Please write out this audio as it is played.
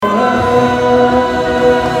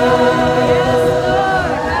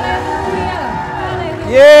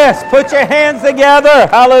Put your hands together.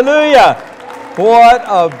 Hallelujah. What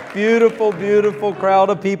a beautiful, beautiful crowd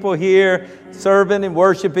of people here serving and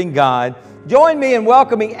worshiping God. Join me in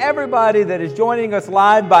welcoming everybody that is joining us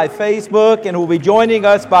live by Facebook and will be joining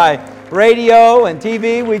us by radio and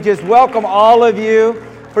TV. We just welcome all of you.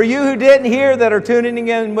 For you who didn't hear that are tuning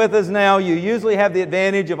in with us now, you usually have the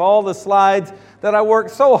advantage of all the slides that I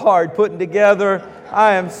worked so hard putting together.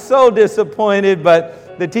 I am so disappointed, but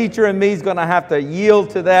the teacher and me is going to have to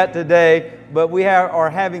yield to that today. But we are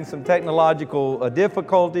having some technological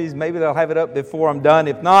difficulties. Maybe they'll have it up before I'm done.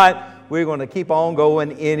 If not, we're going to keep on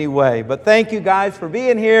going anyway. But thank you guys for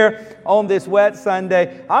being here on this wet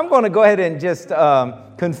Sunday. I'm going to go ahead and just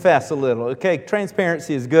confess a little. Okay,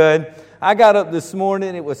 transparency is good. I got up this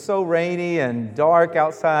morning. It was so rainy and dark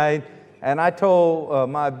outside. And I told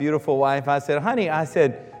my beautiful wife, I said, honey,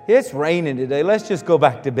 it's raining today. Let's just go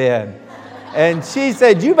back to bed. And she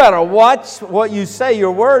said, you better watch what you say.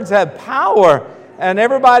 Your words have power. And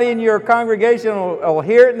everybody in your congregation will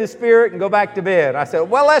hear it in the spirit and go back to bed. I said,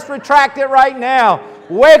 well, let's retract it right now.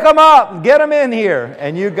 Wake them up. Get them in here.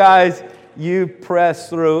 And you guys, you press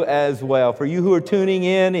through as well. For you who are tuning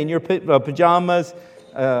in your pajamas,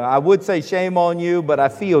 I would say shame on you, but I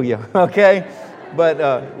feel you, okay?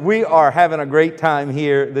 But we are having a great time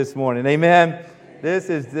here this morning. Amen.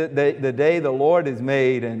 This is the day the Lord has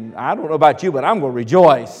made, and I don't know about you, but I'm going to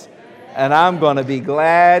rejoice, and I'm going to be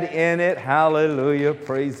glad in it. Hallelujah.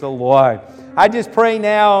 Praise the Lord. I just pray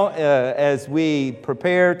now as we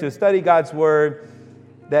prepare to study God's Word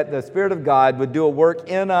that the Spirit of God would do a work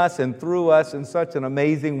in us and through us in such an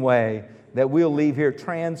amazing way that we'll leave here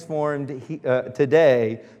transformed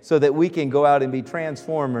today so that we can go out and be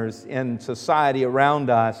transformers in society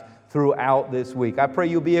around us throughout this week. I pray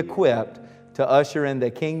you'll be equipped to usher in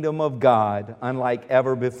the kingdom of God unlike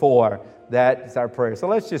ever before. That is our prayer. So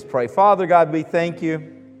let's just pray. Father God, we thank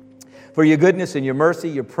you for your goodness and your mercy,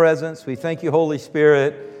 your presence. We thank you, Holy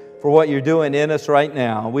Spirit, for what you're doing in us right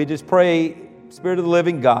now. We just pray, Spirit of the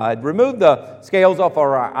living God, remove the scales off of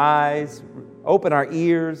our eyes, open our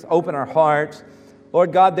ears, open our hearts.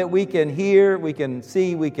 Lord God, that we can hear, we can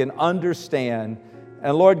see, we can understand.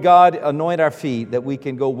 And Lord God, anoint our feet that we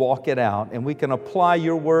can go walk it out and we can apply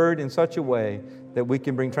your word in such a way that we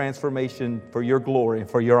can bring transformation for your glory and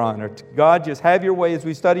for your honor. God, just have your way as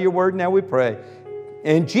we study your word now, we pray.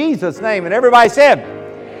 In Jesus' name. And everybody said,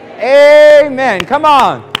 Amen. Come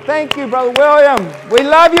on. Thank you, Brother William. We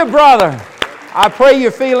love you, brother. I pray you're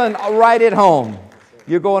feeling right at home.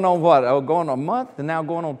 You're going on what? Oh, going on a month and now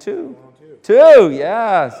going on two? Two,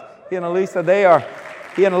 yes. He and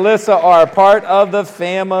Alyssa are part of the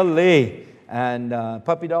family. And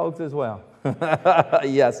puppy dogs as well.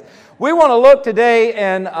 Yes. We want to look today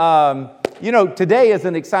and, today is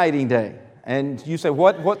an exciting day. And you say,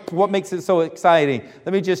 what makes it so exciting?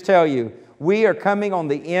 Let me just tell you. We are coming on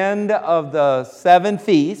the end of the 7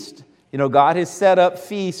 feasts. You know, God has set up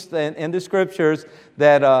feasts in the Scriptures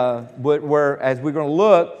that were, as we're going to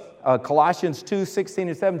look, Colossians 2, 16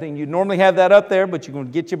 and 17. You normally have that up there, but you're going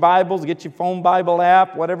to get your Bibles, get your phone Bible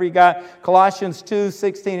app, whatever you got. Colossians 2,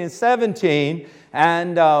 16 and 17.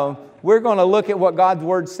 And we're going to look at what God's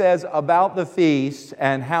Word says about the feast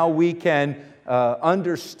and how we can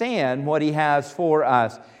understand what He has for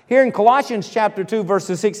us. Here in Colossians chapter 2,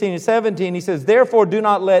 verses 16 and 17, he says, therefore do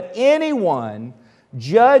not let anyone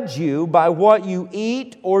judge you by what you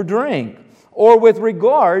eat or drink, or with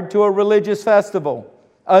regard to a religious festival,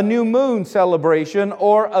 a new moon celebration,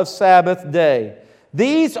 or a Sabbath day.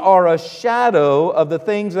 These are a shadow of the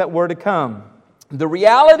things that were to come. The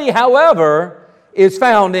reality, however, is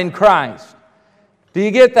found in Christ. Do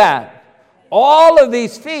you get that? All of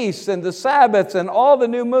these feasts and the Sabbaths and all the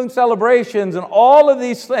new moon celebrations and all of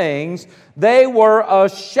these things, they were a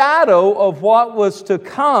shadow of what was to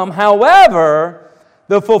come. However,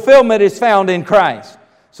 the fulfillment is found in Christ.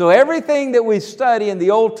 So everything that we study in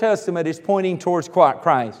the Old Testament is pointing towards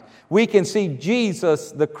Christ. We can see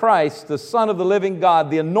Jesus, the Christ, the Son of the living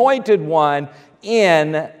God, the Anointed One,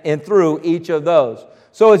 in and through each of those.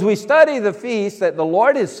 So as we study the feasts that the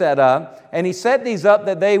Lord has set up, and He set these up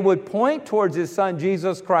that they would point towards His Son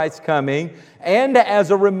Jesus Christ coming, and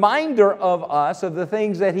as a reminder of us of the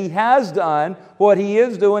things that He has done, what He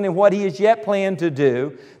is doing, and what He is yet planned to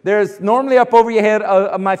do. There's normally up over your head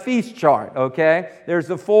my feast chart, okay? There's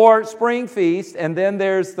the 4 spring feasts, and then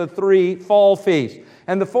there's the 3 fall feasts.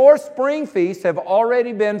 And the 4 spring feasts have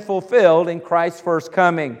already been fulfilled in Christ's first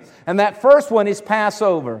coming. And that first one is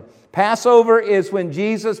Passover. Passover is when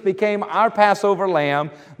Jesus became our Passover lamb.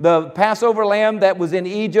 The Passover lamb that was in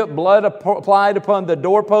Egypt, blood applied upon the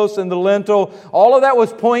doorpost and the lintel. All of that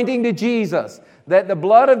was pointing to Jesus. that the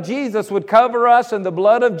blood of Jesus would cover us, and the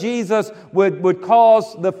blood of Jesus would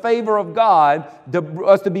cause the favor of God,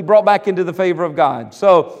 us to be brought back into the favor of God.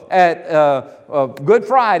 So at Good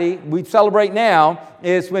Friday, we celebrate now,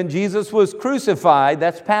 is when Jesus was crucified.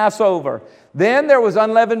 That's Passover. Then there was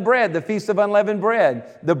unleavened bread, the Feast of Unleavened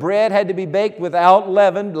Bread. The bread had to be baked without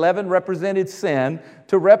leaven. Leaven represented sin.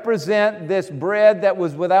 To represent this bread that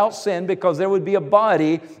was without sin, because there would be a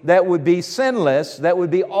body that would be sinless, that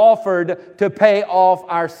would be offered to pay off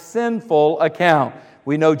our sinful account.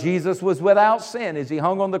 We know Jesus was without sin. As He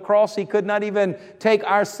hung on the cross, He could not even take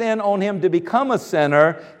our sin on Him to become a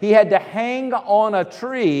sinner. He had to hang on a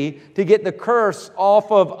tree to get the curse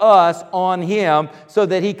off of us on Him so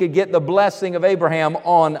that He could get the blessing of Abraham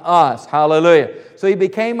on us. Hallelujah. So He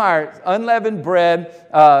became our unleavened bread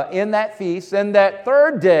in that feast. And that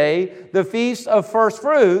third day, the Feast of First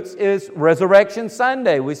Fruits, is Resurrection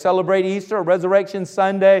Sunday. We celebrate Easter, Resurrection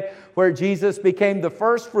Sunday, where Jesus became the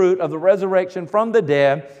first fruit of the resurrection from the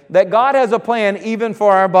dead, that God has a plan even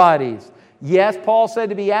for our bodies. Yes, Paul said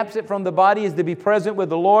to be absent from the body is to be present with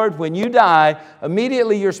the Lord. When you die,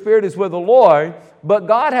 immediately your spirit is with the Lord, but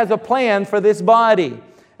God has a plan for this body.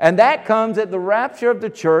 And that comes at the rapture of the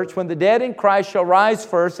church, when the dead in Christ shall rise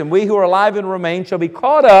first, and we who are alive and remain shall be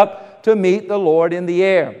caught up to meet the Lord in the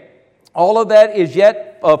air. All of that is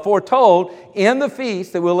yet foretold in the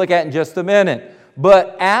feast that we'll look at in just a minute.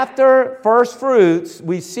 But after first fruits,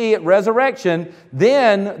 we see at resurrection,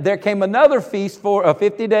 then there came another feast for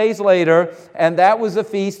 50 days later, and that was the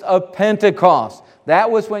Feast of Pentecost.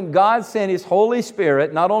 That was when God sent His Holy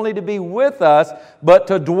Spirit, not only to be with us, but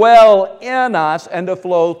to dwell in us and to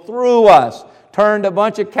flow through us. Turned a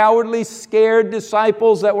bunch of cowardly, scared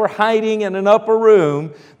disciples that were hiding in an upper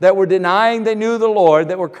room, that were denying they knew the Lord,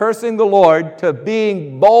 that were cursing the Lord, to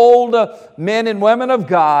being bold men and women of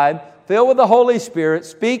God, filled with the Holy Spirit,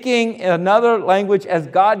 speaking in another language as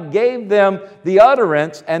God gave them the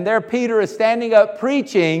utterance. And there Peter is standing up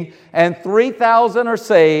preaching, and 3,000 are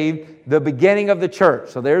saved, the beginning of the church.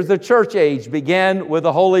 So there's the church age, began with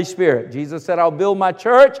the Holy Spirit. Jesus said, I'll build my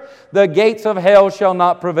church, the gates of hell shall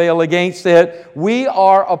not prevail against it. We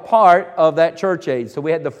are a part of that church age. So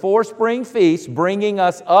we had the 4 spring feasts bringing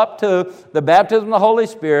us up to the baptism of the Holy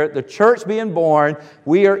Spirit, the church being born.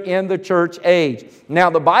 We are in the church age. Now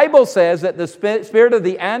the Bible says that the spirit of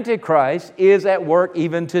the Antichrist is at work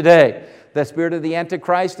even today. The spirit of the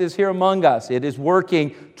Antichrist is here among us. It is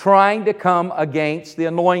working, trying to come against the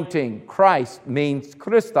anointing. Christ means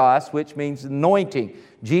Christos, which means anointing.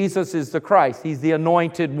 Jesus is the Christ. He's the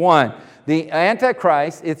anointed one. The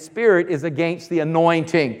Antichrist, its spirit, is against the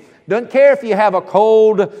anointing. Doesn't care if you have a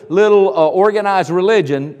cold little organized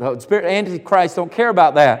religion. The spirit of Antichrist don't care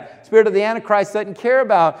about that. Spirit of the Antichrist doesn't care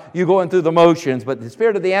about you going through the motions, but the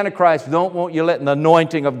spirit of the Antichrist don't want you letting the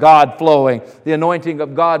anointing of God flowing, the anointing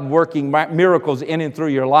of God working miracles in and through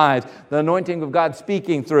your lives, the anointing of God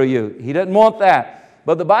speaking through you. He doesn't want that.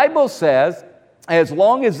 But the Bible says, as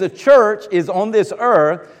long as the church is on this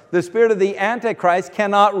earth, the spirit of the Antichrist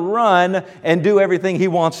cannot run and do everything he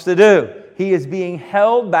wants to do. He is being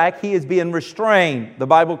held back. He is being restrained. The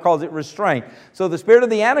Bible calls it restraint. So the spirit of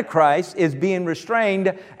the Antichrist is being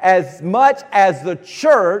restrained as much as the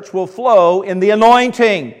church will flow in the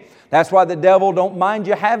anointing. That's why the devil don't mind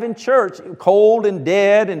you having church cold and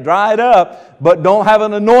dead and dried up, but don't have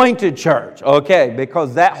an anointed church, okay?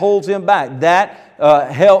 Because that holds him back.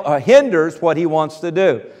 That hinders what he wants to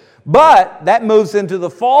do. But that moves into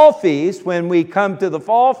the fall feast. When we come to the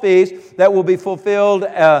fall feast, that will be fulfilled,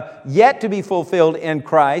 yet to be fulfilled in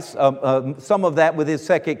Christ. Some of that with His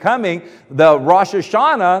second coming. The Rosh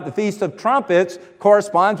Hashanah, the Feast of Trumpets,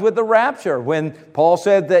 corresponds with the rapture. When Paul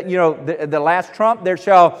said that, the last trump,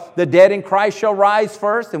 the dead in Christ shall rise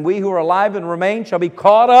first, and we who are alive and remain shall be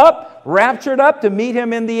caught up, raptured up to meet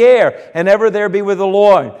Him in the air, and ever there be with the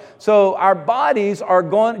Lord. So our bodies are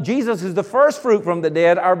going, Jesus is the first fruit from the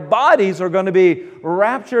dead. Our bodies are going to be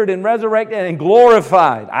raptured and resurrected and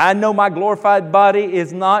glorified. I know my glorified body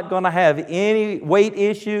is not going to have any weight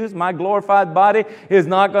issues. My glorified body is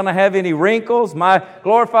not going to have any wrinkles. My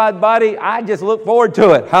glorified body, I just look forward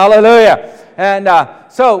to it. Hallelujah. And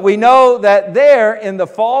so we know that there in the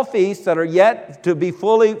fall feasts that are yet to be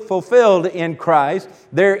fully fulfilled in Christ,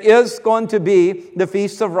 there is going to be the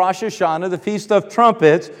Feast of Rosh Hashanah, the Feast of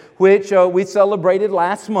Trumpets, which we celebrated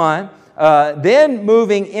last month. Then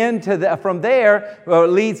moving into from there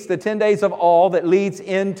leads the 10 days of all that leads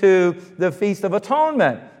into the Feast of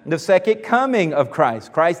Atonement, the second coming of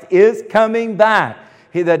Christ. Christ is coming back.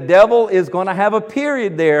 The devil is going to have a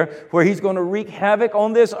period there where he's going to wreak havoc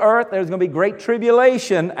on this earth. There's going to be great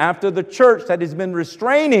tribulation after the church that has been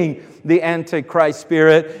restraining the Antichrist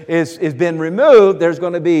spirit is been removed. There's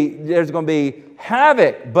going to be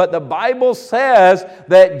havoc. But the Bible says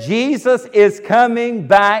that Jesus is coming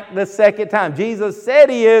back the second time. Jesus said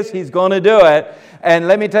He is. He's going to do it. And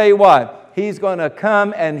let me tell you what. He's going to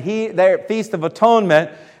come and their Feast of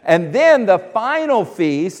Atonement. And then the final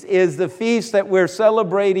feast is the feast that we're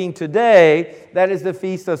celebrating today. That is the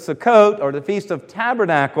Feast of Sukkot, or the Feast of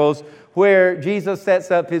Tabernacles, where Jesus sets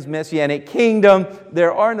up His Messianic kingdom.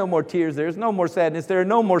 There are no more tears. There's no more sadness. There are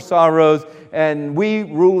no more sorrows. And we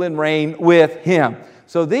rule and reign with Him.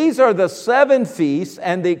 So these are the 7 feasts.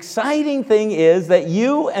 And the exciting thing is that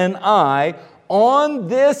you and I, on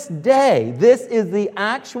this day, this is the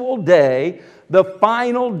actual day, the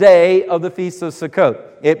final day of the Feast of Sukkot.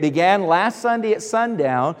 It began last Sunday at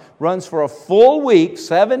sundown, runs for a full week,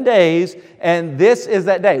 7 days, and this is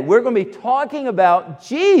that day. We're going to be talking about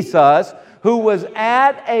Jesus, who was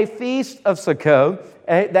at a Feast of Sukkot,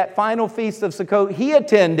 that final Feast of Sukkot He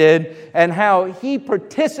attended, and how He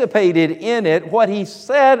participated in it, what He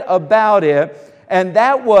said about it, and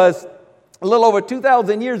that was a little over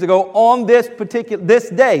 2,000 years ago on this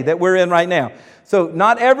day that we're in right now. So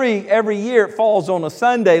not every year it falls on a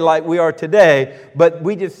Sunday like we are today, but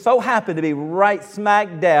we just so happen to be right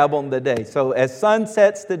smack dab on the day. So as sun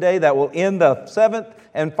sets today, that will end the 7th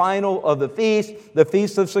and final of the Feast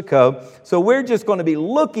of Sukkot. So we're just going to be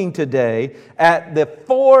looking today at the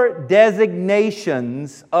 4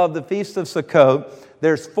 designations of the Feast of Sukkot.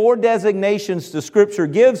 There's 4 designations the Scripture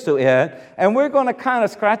gives to it, and we're going to kind of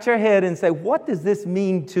scratch our head and say, what does this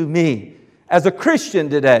mean to me as a Christian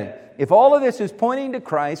today? If all of this is pointing to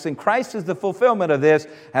Christ, and Christ is the fulfillment of this,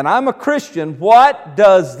 and I'm a Christian, what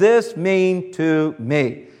does this mean to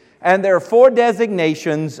me? And there are 4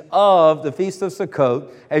 designations of the Feast of Sukkot.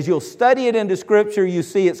 As you'll study it into Scripture, you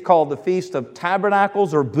see it's called the Feast of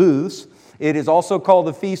Tabernacles or Booths. It is also called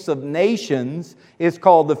the Feast of Nations. It's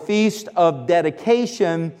called the Feast of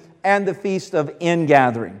Dedication and the Feast of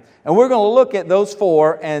Ingathering. And we're going to look at those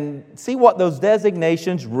 4 and see what those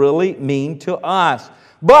designations really mean to us.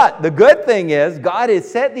 But the good thing is, God has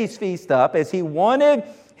set these feasts up as He wanted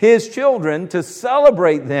His children to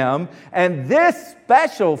celebrate them. And this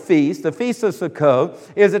special feast, the Feast of Sukkot,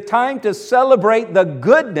 is a time to celebrate the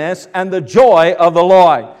goodness and the joy of the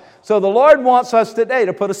Lord. So the Lord wants us today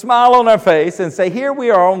to put a smile on our face and say, here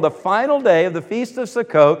we are on the final day of the Feast of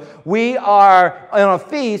Sukkot. We are on a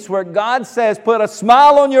feast where God says, put a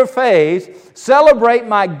smile on your face, celebrate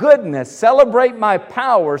my goodness, celebrate my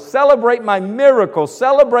power, celebrate my miracles,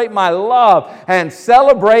 celebrate my love, and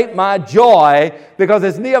celebrate my joy. Because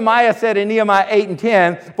as Nehemiah said in Nehemiah 8 and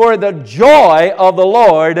 10, for the joy of the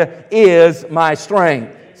Lord is my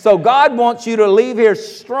strength. So God wants you to leave here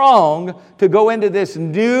strong to go into this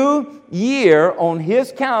new year on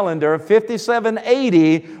His calendar,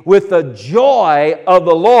 5780, with the joy of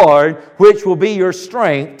the Lord, which will be your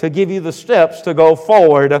strength to give you the steps to go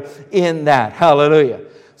forward in that. Hallelujah.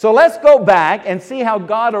 So let's go back and see how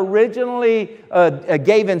God originally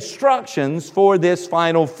gave instructions for this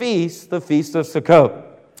final feast, the Feast of Sukkot.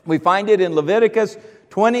 We find it in Leviticus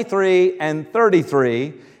 23 and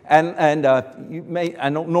 33. And I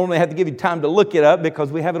don't normally have to give you time to look it up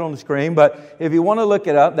because we have it on the screen. But if you want to look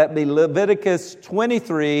it up, that'd be Leviticus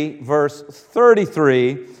 23, verse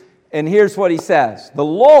 33. And here's what he says. The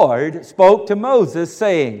Lord spoke to Moses,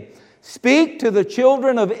 saying, speak to the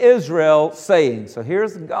children of Israel, saying. So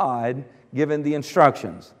here's God giving the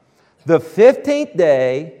instructions. The 15th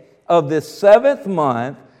day of this 7th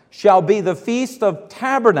month shall be the Feast of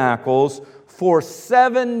Tabernacles for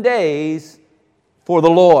 7 days for the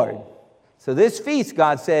Lord. So this feast,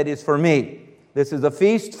 God said, is for me. This is a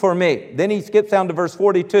feast for me. Then he skips down to verse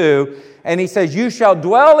 42, and he says, you shall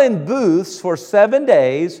dwell in booths for 7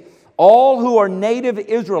 days. All who are native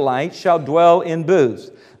Israelites shall dwell in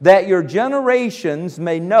booths, that your generations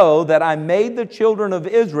may know that I made the children of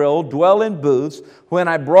Israel dwell in booths when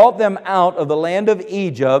I brought them out of the land of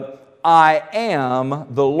Egypt. I am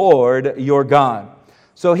the Lord your God.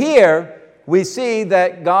 So here, we see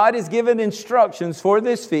that God has given instructions for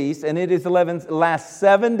this feast, and it is last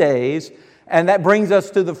 7 days. And that brings us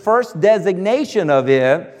to the first designation of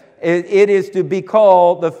it. It is to be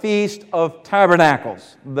called the Feast of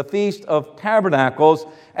Tabernacles. The Feast of Tabernacles,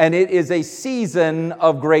 and it is a season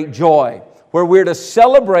of great joy, where we're to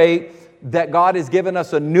celebrate that God has given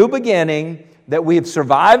us a new beginning, that we have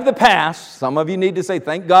survived the past. Some of you need to say,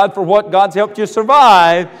 thank God for what God's helped you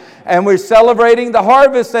survive. And we're celebrating the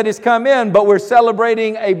harvest that has come in, but we're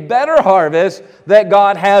celebrating a better harvest that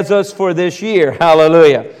God has us for this year.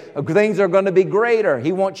 Hallelujah. Things are going to be greater.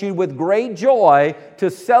 He wants you with great joy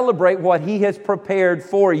to celebrate what He has prepared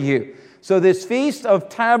for you. So this Feast of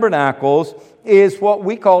Tabernacles is what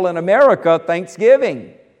we call in America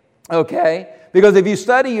Thanksgiving. Okay? Because if you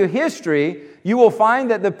study your history, you will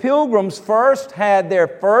find that the Pilgrims first had their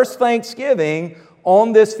first Thanksgiving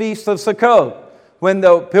on this Feast of Sukkot. When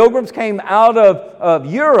the Pilgrims came out of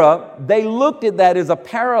Europe, they looked at that as a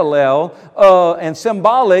parallel and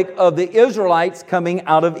symbolic of the Israelites coming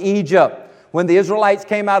out of Egypt. When the Israelites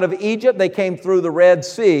came out of Egypt, they came through the Red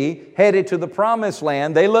Sea, headed to the Promised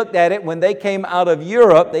Land. They looked at it when they came out of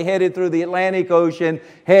Europe, they headed through the Atlantic Ocean,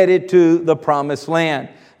 headed to the Promised Land.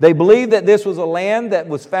 They believed that this was a land that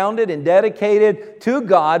was founded and dedicated to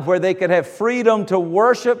God, where they could have freedom to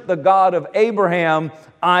worship the God of Abraham,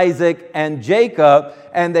 Isaac, and Jacob.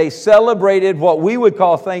 And they celebrated what we would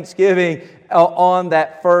call Thanksgiving on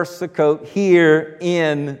that first Sukkot here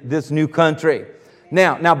in this new country.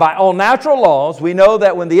 Now, by all natural laws, we know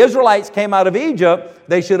that when the Israelites came out of Egypt,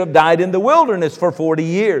 they should have died in the wilderness for 40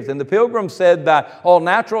 years. And the Pilgrims said by all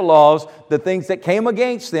natural laws, the things that came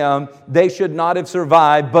against them, they should not have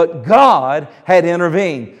survived. But God had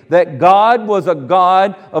intervened. That God was a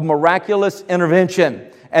God of miraculous intervention.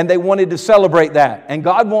 And they wanted to celebrate that. And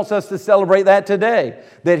God wants us to celebrate that today.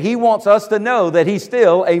 That He wants us to know that He's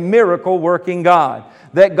still a miracle-working God.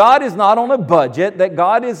 That God is not on a budget, that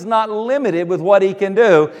God is not limited with what He can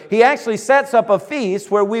do. He actually sets up a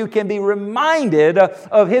feast where we can be reminded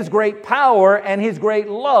of His great power and His great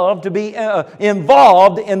love to be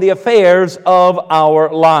involved in the affairs of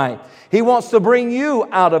our life. He wants to bring you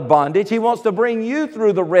out of bondage. He wants to bring you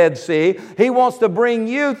through the Red Sea. He wants to bring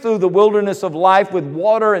you through the wilderness of life with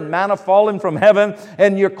water and manna falling from heaven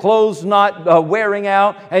and your clothes not wearing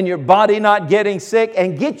out and your body not getting sick,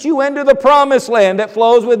 and get you into the Promised Land that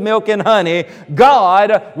flows with milk and honey.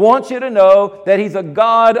 God wants you to know that He's a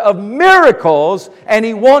God of miracles, and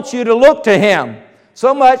He wants you to look to Him.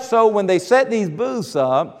 So much so when they set these booths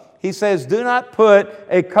up, He says, do not put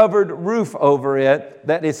a covered roof over it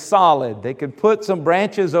that is solid. They could put some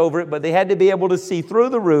branches over it, but they had to be able to see through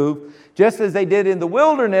the roof, just as they did in the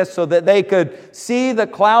wilderness, so that they could see the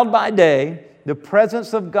cloud by day, the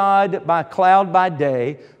presence of God by cloud by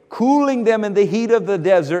day, cooling them in the heat of the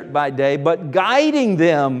desert by day, but guiding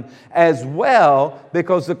them as well,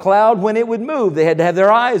 because the cloud, when it would move, they had to have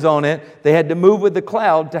their eyes on it. They had to move with the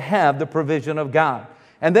cloud to have the provision of God.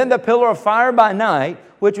 And then the pillar of fire by night,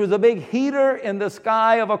 which was a big heater in the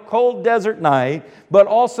sky of a cold desert night, but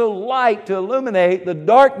also light to illuminate the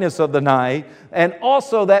darkness of the night. And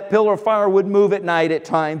also that pillar of fire would move at night at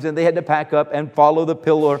times, and they had to pack up and follow the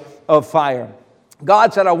pillar of fire.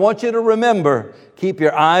 God said, I want you to remember, keep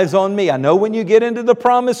your eyes on me. I know when you get into the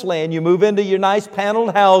Promised Land, you move into your nice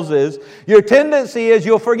paneled houses, your tendency is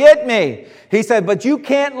you'll forget me. He said, but you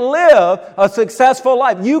can't live a successful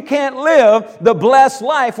life. You can't live the blessed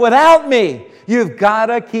life without me. You've got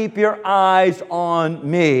to keep your eyes on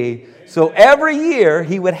me. So every year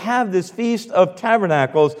He would have this Feast of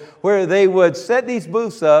Tabernacles where they would set these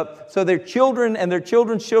booths up so their children and their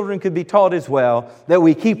children's children could be taught as well that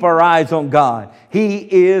we keep our eyes on God. He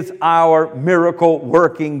is our miracle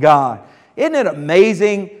working God. Isn't it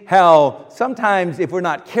amazing how sometimes if we're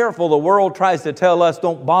not careful, the world tries to tell us,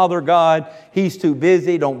 don't bother God. He's too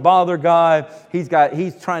busy. Don't bother God. He's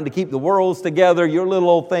trying to keep the worlds together. Your little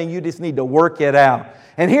old thing, you just need to work it out.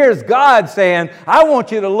 And here's God saying, I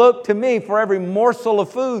want you to look to me for every morsel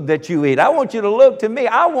of food that you eat. I want you to look to me.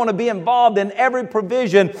 I want to be involved in every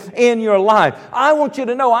provision in your life. I want you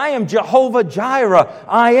to know I am Jehovah Jireh.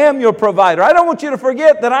 I am your provider. I don't want you to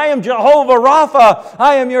forget that I am Jehovah Rapha.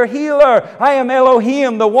 I am your healer. I am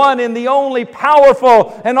Elohim, the one and the only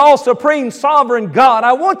powerful and all supreme sovereign God.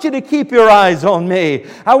 I want you to keep your eyes on me.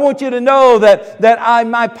 I want you to know that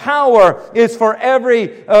my power is for every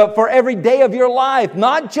day of your life.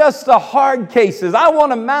 Not just the hard cases. I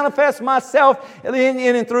want to manifest myself in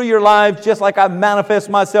and through your lives just like I manifest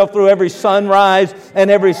myself through every sunrise and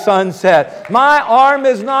every sunset. My arm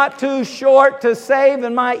is not too short to save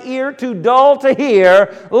and my ear too dull to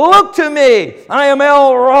hear. Look to me. I am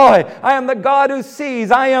El Roi. I am the God who sees.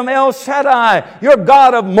 I am El Shaddai. You're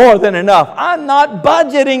God of more than enough. I'm not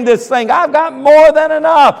budgeting this thing. I've got more than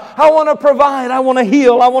enough. I want to provide. I want to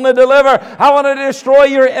heal. I want to deliver. I want to destroy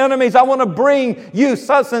your enemies. I want to bring you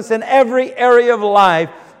substance in every area of life.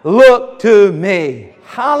 Look to me.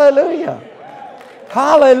 Hallelujah.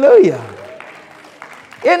 Hallelujah.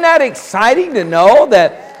 Isn't that exciting to know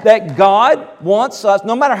that that God wants us,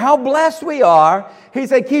 no matter how blessed we are, He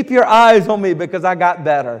said, keep your eyes on me because I got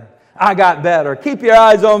better. I got better. Keep your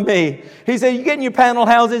eyes on me. He said, you get in your panel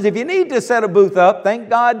houses. If you need to set a booth up, thank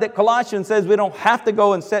God that Colossians says we don't have to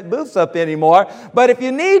go and set booths up anymore. But if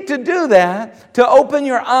you need to do that, to open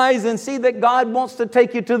your eyes and see that God wants to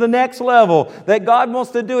take you to the next level, that God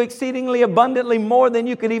wants to do exceedingly abundantly more than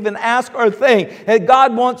you could even ask or think, that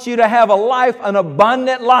God wants you to have a life, an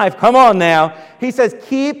abundant life. Come on now. He says,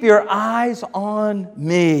 keep your eyes on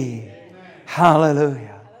me. Amen. Hallelujah.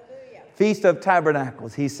 Feast of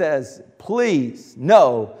Tabernacles, He says, please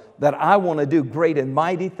know that I want to do great and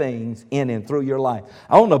mighty things in and through your life.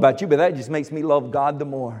 I don't know about you, but that just makes me love God the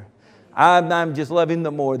more. I'm just loving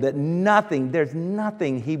the more that there's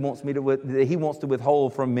nothing He wants to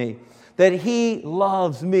withhold from me. That He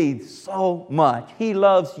loves me so much. He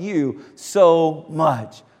loves you so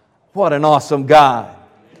much. What an awesome God.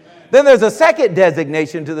 Then there's a second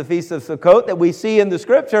designation to the Feast of Sukkot that we see in the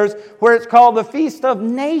Scriptures where it's called the Feast of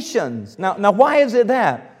Nations. Now why is it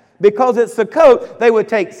that? Because at Sukkot, they would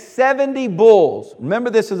take 70 bulls. Remember,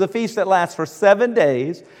 this is a feast that lasts for 7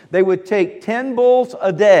 days. They would take 10 bulls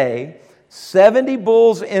a day, 70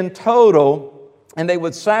 bulls in total, and they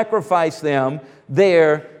would sacrifice them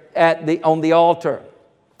there on the altar.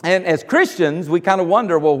 And as Christians, we kind of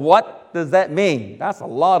wonder, well, what does that mean? That's a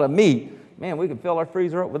lot of meat. Man, we could fill our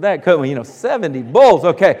freezer up with that, couldn't we? 70 bulls.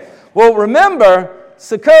 Okay. Well, remember,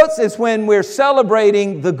 Sukkot is when we're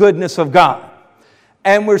celebrating the goodness of God.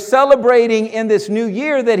 And we're celebrating in this new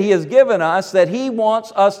year that He has given us, that He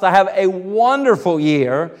wants us to have a wonderful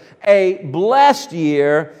year, a blessed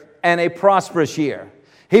year, and a prosperous year.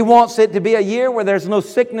 He wants it to be a year where there's no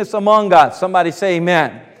sickness among us. Somebody say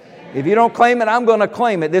amen. If you don't claim it, I'm going to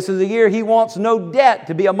claim it. This is a year He wants no debt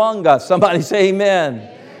to be among us. Somebody say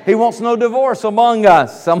amen. He wants no divorce among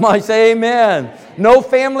us. Somebody say amen. No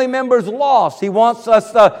family members lost. He wants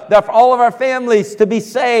us all of our families to be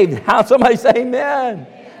saved. How? Somebody say amen.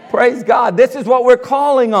 Praise God. This is what we're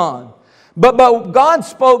calling on. But God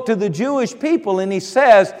spoke to the Jewish people and He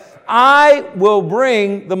says, I will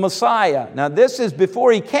bring the Messiah. Now this is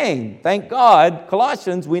before He came. Thank God,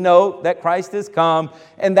 Colossians, we know that Christ has come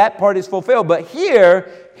and that part is fulfilled. But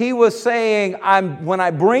here He was saying, when I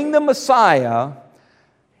bring the Messiah,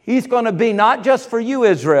 He's going to be not just for you,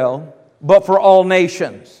 Israel, but for all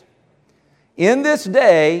nations. In this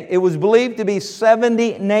day, it was believed to be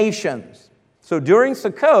 70 nations. So during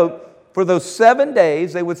Sukkot, for those 7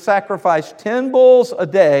 days, they would sacrifice 10 bulls a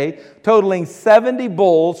day, totaling 70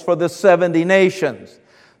 bulls for the 70 nations.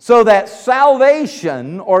 So that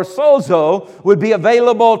salvation, or sozo, would be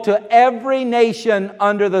available to every nation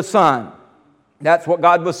under the sun. That's what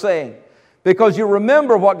God was saying. Because you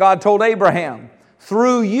remember what God told Abraham.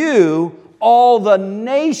 Through you, all the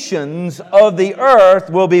nations of the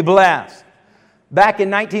earth will be blessed. Back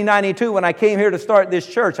in 1992, when I came here to start this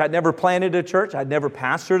church, I'd never planted a church. I'd never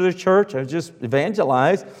pastored a church. I just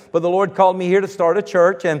evangelized. But the Lord called me here to start a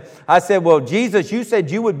church. And I said, well, Jesus, you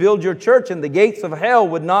said you would build your church and the gates of hell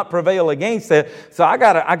would not prevail against it. So I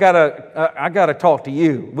gotta talk to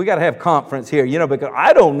you. We got to have conference here, because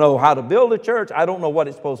I don't know how to build a church. I don't know what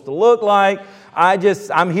it's supposed to look like.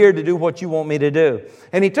 I'm here to do what you want me to do.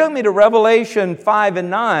 And He took me to Revelation 5 and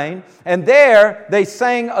 9, and there they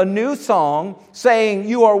sang a new song saying,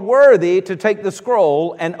 you are worthy to take the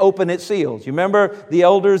scroll and open its seals. You remember the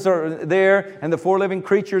elders are there and the 4 living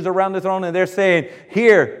creatures around the throne, and they're saying,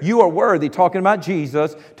 here, you are worthy, talking about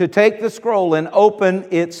Jesus, to take the scroll and open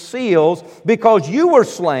its seals because you were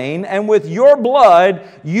slain, and with your blood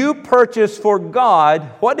you purchased for God.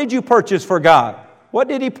 What did you purchase for God? What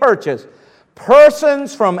did He purchase?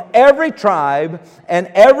 Persons from every tribe and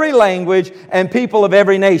every language and people of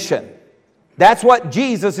every nation. That's what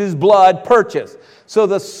Jesus' blood purchased. So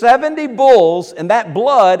the 70 bulls and that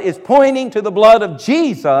blood is pointing to the blood of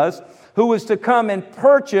Jesus, who was to come and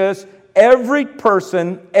purchase every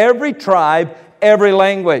person, every tribe, every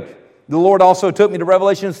language. The Lord also took me to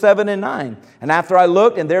Revelation 7 and 9. And after I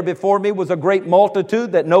looked, and there before me was a great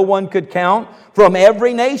multitude that no one could count, from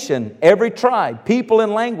every nation, every tribe, people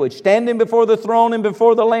and language, standing before the throne and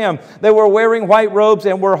before the Lamb. They were wearing white robes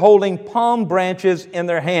and were holding palm branches in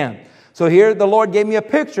their hand. So here the Lord gave me a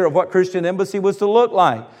picture of what Christian Embassy was to look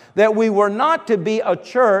like. That we were not to be a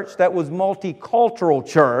church that was multicultural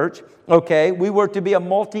church, okay? We were to be a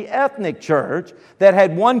multi-ethnic church that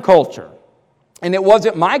had one culture. And it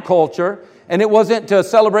wasn't my culture, and it wasn't to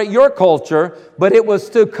celebrate your culture, but it was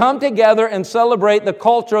to come together and celebrate the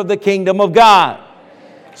culture of the kingdom of God.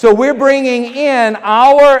 So we're bringing in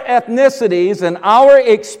our ethnicities and our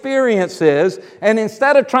experiences, and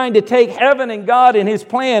instead of trying to take heaven and God and His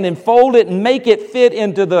plan and fold it and make it fit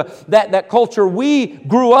into that culture we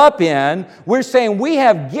grew up in, we're saying we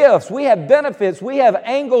have gifts, we have benefits, we have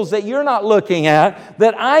angles that you're not looking at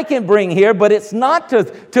that I can bring here, but it's not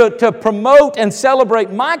to promote and celebrate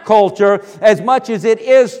my culture as much as it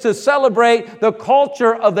is to celebrate the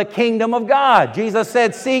culture of the kingdom of God. Jesus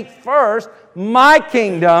said, seek first my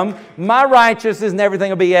kingdom, my righteousness, and everything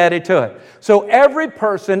will be added to it. So every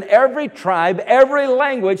person, every tribe, every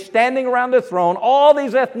language standing around the throne, all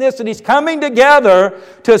these ethnicities coming together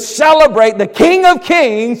to celebrate the King of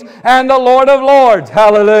Kings and the Lord of Lords.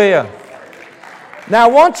 Hallelujah. Now,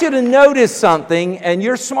 I want you to notice something, and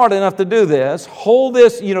you're smart enough to do this. Hold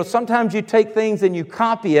this, sometimes you take things and you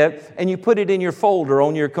copy it and you put it in your folder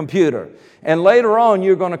on your computer. And later on,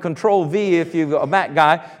 you're going to Control V if you're a Mac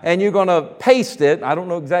guy, and you're going to paste it. I don't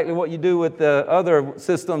know exactly what you do with the other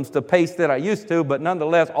systems to paste it. I used to, but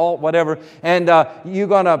nonetheless, Alt, whatever. And you're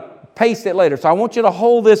going to paste it later. So I want you to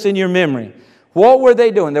hold this in your memory. What were they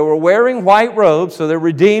doing? They were wearing white robes, so they're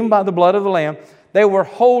redeemed by the blood of the Lamb. They were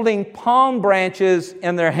holding palm branches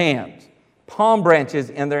in their hands. Palm branches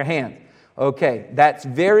in their hands. Okay, that's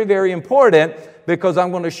very, very important because I'm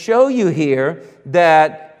going to show you here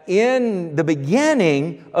that in the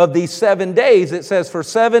beginning of these 7 days, it says for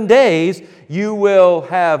 7 days you will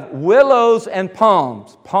have willows and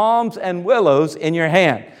palms and willows in your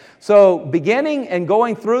hand. So beginning and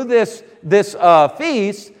going through this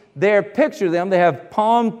feast, picture them. They have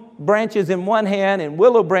palm branches in one hand and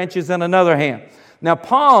willow branches in another hand. Now,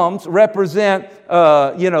 palms represent,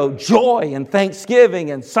 joy and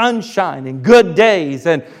thanksgiving and sunshine and good days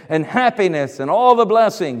and happiness and all the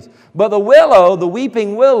blessings. But the willow, the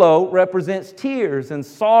weeping willow, represents tears and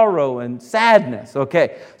sorrow and sadness.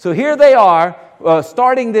 Okay, so here they are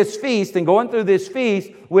starting this feast and going through this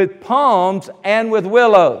feast with palms and with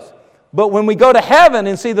willows. But when we go to heaven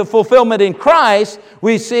and see the fulfillment in Christ,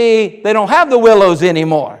 we see they don't have the willows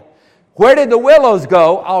anymore. Where did the willows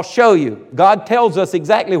go? I'll show you. God tells us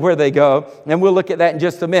exactly where they go, and we'll look at that in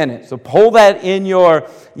just a minute. So hold that in your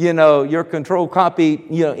control copy,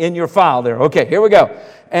 in your file there. Okay, here we go.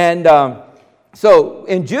 And so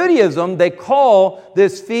in Judaism, they call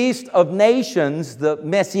this Feast of Nations the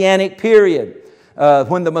Messianic period.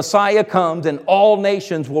 When the Messiah comes and all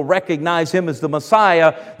nations will recognize Him as the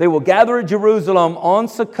Messiah, they will gather at Jerusalem on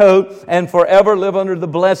Sukkot and forever live under the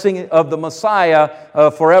blessing of the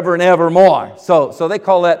Messiah forever and evermore. So they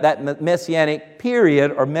call that Messianic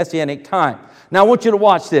period or Messianic time. Now I want you to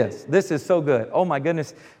watch this. This is so good. Oh my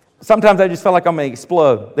goodness. Sometimes I just feel like I'm going to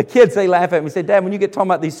explode. The kids, they laugh at me and say, Dad, when you get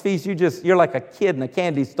talking about these feasts, you're like a kid in a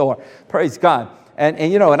candy store. Praise God. And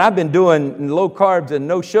I've been doing low carbs and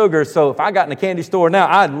no sugar, so if I got in a candy store now,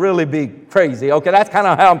 I'd really be crazy. Okay, that's kind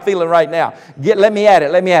of how I'm feeling right now. Let me at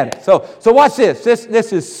it. So watch this.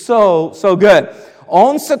 This is so good.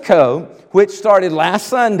 On Sukkot, which started last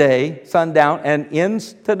Sunday, sundown, and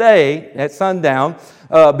ends today at sundown,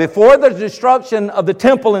 before the destruction of the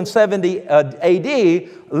temple in 70 AD,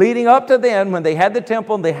 leading up to then, when they had the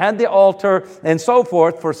temple and they had the altar and so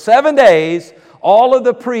forth, for 7 days, all of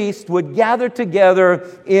the priests would gather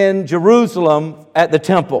together in Jerusalem at the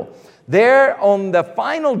temple. There, on the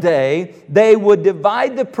final day, they would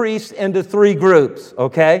divide the priests into 3 groups,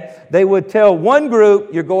 okay? They would tell one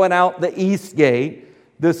group, you're going out the east gate.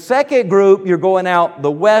 The second group, you're going out the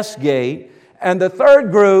west gate. And the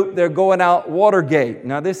third group, they're going out Watergate.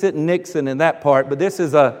 Now, this isn't Nixon in that part, but this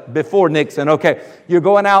is before Nixon. Okay, you're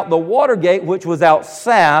going out the Watergate, which was out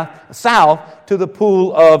south to the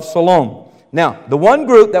Pool of Siloam. Now, the one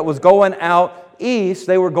group that was going out east,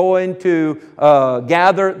 they were going to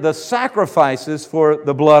gather the sacrifices for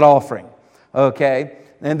the blood offering. Okay?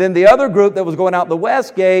 And then the other group that was going out the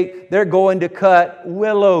west gate, they're going to cut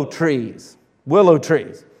willow trees. Willow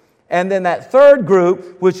trees. And then that third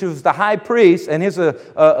group, which was the high priest and his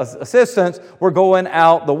assistants, were going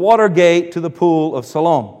out the Watergate to the Pool of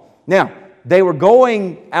Siloam. Now, they were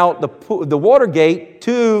going out the Watergate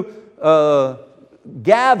to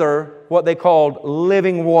gather what they called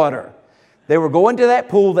living water. They were going to that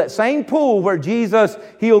pool, that same pool where Jesus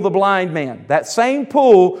healed the blind man. That same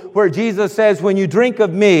pool where Jesus says, when you drink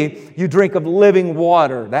of me, you drink of living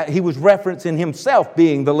water. That he was referencing himself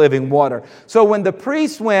being the living water. So when the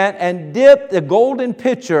priests went and dipped the golden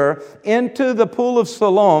pitcher into the Pool of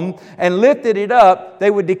Siloam and lifted it up,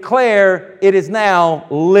 they would declare it is now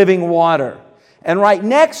living water. And right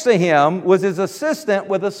next to him was his assistant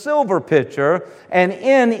with a silver pitcher, and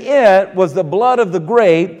in it was the blood of the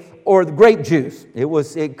grape or the grape juice.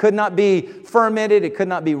 It could not be fermented. It could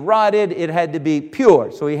not be rotted. It had to be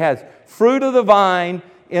pure. So he has fruit of the vine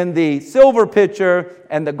in the silver pitcher,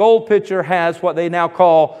 and the gold pitcher has what they now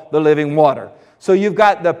call the living water. So you've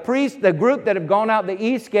got the priest, the group that have gone out the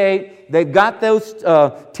east gate. They've got those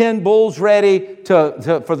 10 bulls ready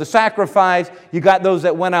for the sacrifice. You got those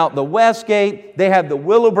that went out the west gate. They have the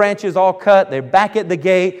willow branches all cut. They're back at the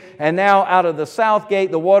gate. And now out of the south gate,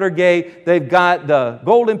 the water gate, they've got the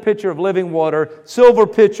golden pitcher of living water, silver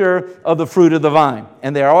pitcher of the fruit of the vine.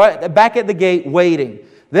 And they're all back at the gate waiting.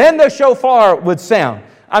 Then the shofar would sound.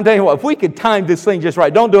 I'm telling you what, if we could time this thing just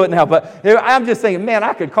right, don't do it now, but I'm just thinking, man,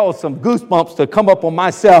 I could cause some goosebumps to come up on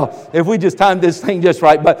myself if we just timed this thing just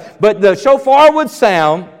right. But the shofar would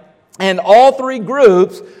sound, and all three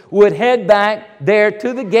groups would head back there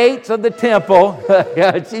to the gates of the temple.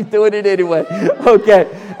 Yeah, she's doing it anyway. Okay.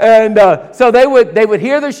 And so they would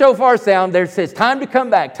hear the shofar sound. There says, time to come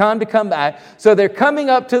back, time to come back. So they're coming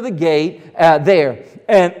up to the gate there.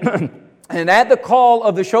 And at the call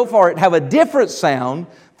of the shofar, it'd have a different sound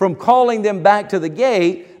from calling them back to the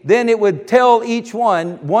gate. Then it would tell each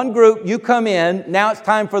one group, you come in, now it's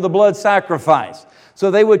time for the blood sacrifice. So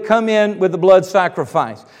they would come in with the blood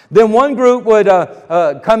sacrifice. Then one group would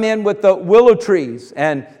come in with the willow trees,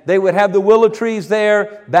 and they would have the willow trees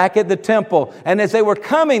there back at the temple. And as they were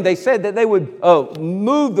coming, they said that they would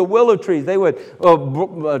move the willow trees. They would,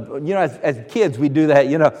 as kids we do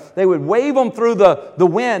that, they would wave them through the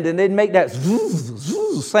wind, and they'd make that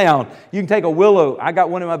sound. You can take a willow. I got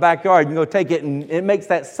one in my backyard. You can go take it, and it makes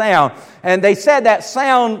that sound. And they said that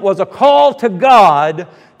sound was a call to God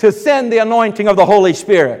to send the anointing of the Holy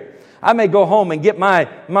Spirit. I may go home and get my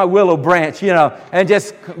willow branch,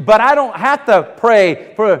 but I don't have to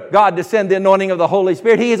pray for God to send the anointing of the Holy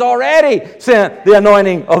Spirit. He has already sent the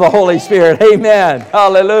anointing of the Holy Spirit. Amen.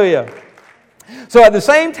 Hallelujah. So at the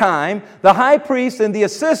same time, the high priest and the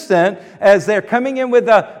assistant, as they're coming in with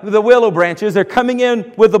the willow branches, they're coming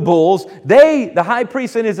in with the bulls. The high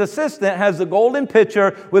priest and his assistant has the golden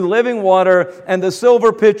pitcher with living water and the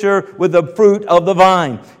silver pitcher with the fruit of the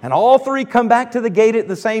vine. And all three come back to the gate at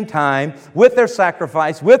the same time with their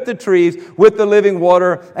sacrifice, with the trees, with the living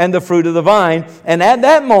water and the fruit of the vine. And at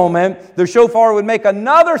that moment, the shofar would make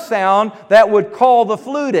another sound that would call the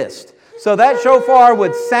flutist. So that shofar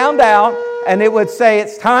would sound out, and it would say,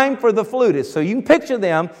 it's time for the flutist. So you can picture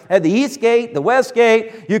them at the east gate, the west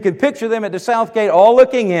gate. You can picture them at the south gate, all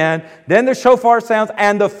looking in. Then the shofar sounds,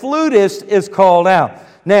 and the flutist is called out.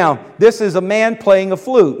 Now, this is a man playing a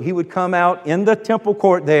flute. He would come out in the temple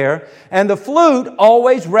court there, and the flute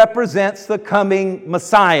always represents the coming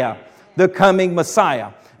Messiah, the coming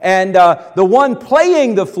Messiah. And the one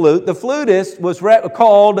playing the flute, the flutist, was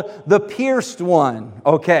called the pierced one.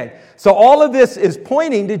 Okay, so all of this is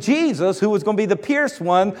pointing to Jesus, who was going to be the pierced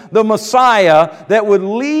one, the Messiah that would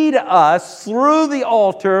lead us through the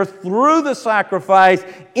altar, through the sacrifice,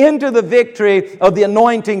 into the victory of the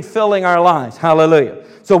anointing filling our lives. Hallelujah.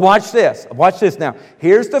 So watch this. Watch this now.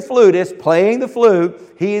 Here's the flutist playing the flute.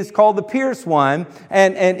 He is called the pierced one.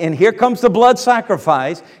 And here comes the blood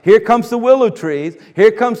sacrifice. Here comes the willow trees.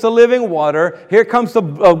 Here comes the living water. Here comes the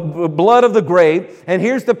blood of the grape. And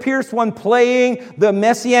here's the pierced one playing the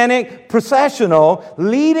messianic processional,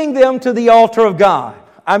 leading them to the altar of God.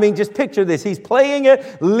 I mean, just picture this. He's playing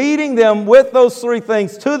it, leading them with those three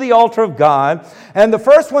things to the altar of God. And the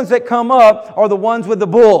first ones that come up are the ones with the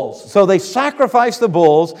bulls. So they sacrifice the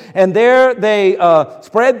bulls, and there they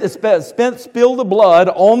spill the blood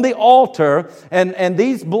on the altar. And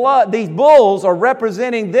these bulls are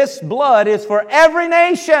representing, this blood is for every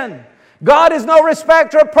nation. God is no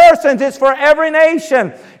respecter of persons. It's for every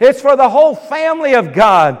nation. It's for the whole family of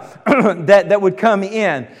God that would come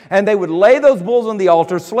in. And they would lay those bulls on the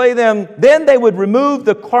altar, slay them. Then they would remove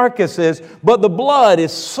the carcasses, but the blood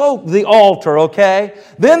is soaked the altar, okay?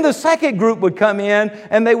 Then the second group would come in,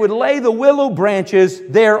 and they would lay the willow branches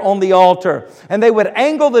there on the altar. And they would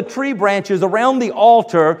angle the tree branches around the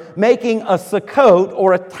altar, making a sukkot,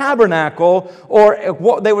 or a tabernacle, or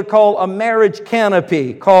what they would call a marriage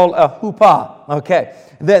canopy, called a huppah. Okay,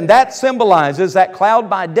 then that symbolizes that cloud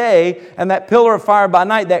by day and that pillar of fire by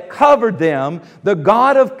night that covered them, the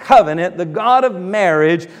God of covenant, the God of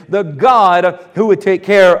marriage, the God who would take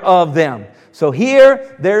care of them. So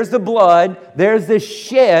here, there's the blood, there's this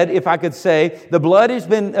shed, if I could say. The blood has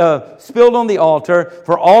been spilled on the altar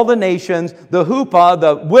for all the nations. The huppah,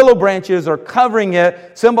 the willow branches are covering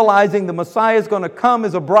it, symbolizing the Messiah is going to come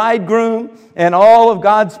as a bridegroom, and all of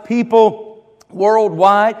God's people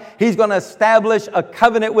worldwide, He's going to establish a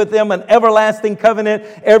covenant with them, an everlasting covenant,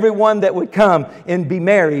 everyone that would come and be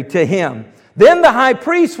married to Him. Then the high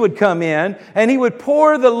priest would come in and he would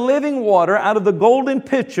pour the living water out of the golden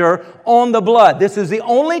pitcher on the blood. This is the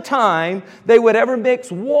only time they would ever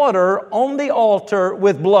mix water on the altar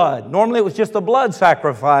with blood. Normally it was just a blood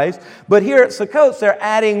sacrifice, but here at Sukkot they're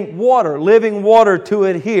adding water, living water to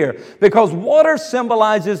it here, because water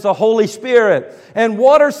symbolizes the Holy Spirit, and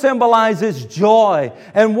water symbolizes joy,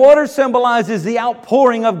 and water symbolizes the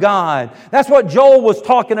outpouring of God. That's what Joel was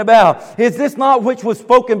talking about. Is this not which was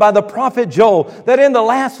spoken by the prophet Joel, that in the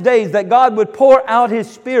last days that God would pour out His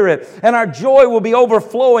Spirit and our joy will be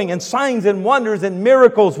overflowing and signs and wonders and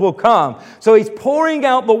miracles will come. So He's pouring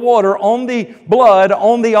out the water on the blood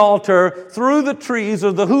on the altar through the trees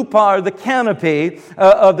or the huppah or the canopy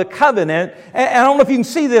of the covenant. And I don't know if you can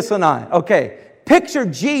see this or not. Okay. Picture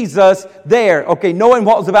Jesus there, okay, knowing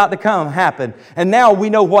what was about to happen. And now we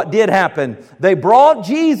know what did happen. They brought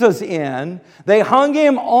Jesus in, they hung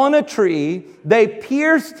Him on a tree, they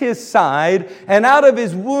pierced His side, and out of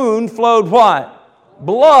His wound flowed what?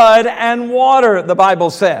 Blood and water, the Bible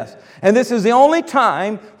says. And this is the only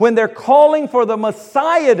time when they're calling for the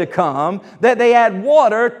Messiah to come that they add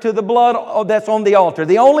water to the blood that's on the altar.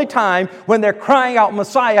 The only time when they're crying out,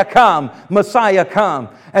 Messiah come, Messiah come.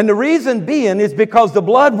 And the reason being is because the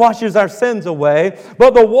blood washes our sins away,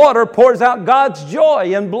 but the water pours out God's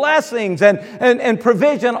joy and blessings and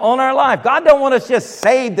provision on our life. God don't want us just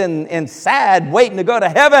saved and sad, waiting to go to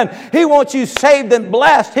heaven. He wants you saved and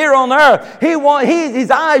blessed here on earth. His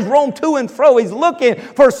eyes roam to and fro. He's looking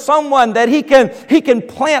for someone that he can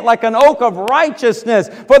plant like an oak of righteousness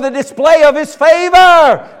for the display of His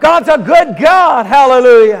favor. God's a good God.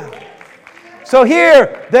 Hallelujah. So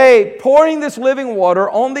here, they pouring this living water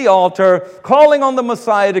on the altar, calling on the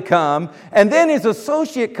Messiah to come, and then His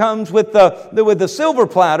associate comes with the silver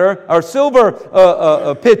platter, or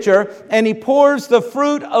silver pitcher, and he pours the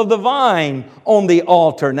fruit of the vine on the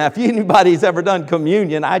altar. Now, if anybody's ever done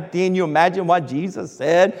communion, can you imagine what Jesus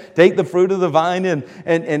said? Take the fruit of the vine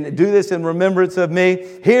and do this in remembrance of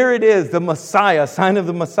me. Here it is, the Messiah, sign of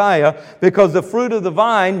the Messiah, because the fruit of the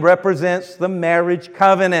vine represents the marriage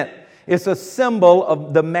covenant. It's a symbol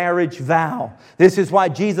of the marriage vow. This is why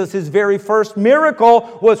Jesus' very first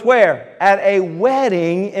miracle was where? At a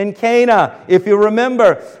wedding in Cana. If you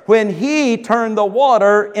remember, when He turned the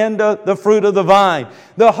water into the fruit of the vine.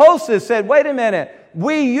 The hostess said, wait a minute.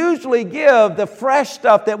 We usually give the fresh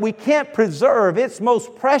stuff that we can't preserve. It's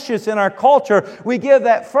most precious in our culture. We give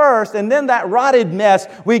that first, and then that rotted mess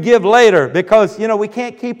we give later, because we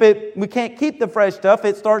can't keep it. We can't keep the fresh stuff.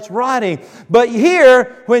 It starts rotting. But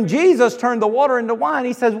here, when Jesus turned the water into wine,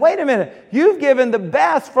 He says, "Wait a minute. You've given the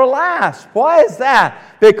best for last." Why is that?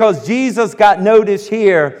 Because Jesus got notice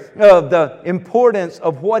here of the importance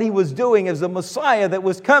of what He was doing as the Messiah that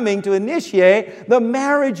was coming to initiate the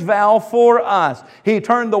marriage vow for us. He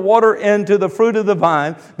turned the water into the fruit of the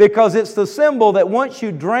vine because it's the symbol that once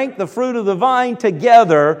you drank the fruit of the vine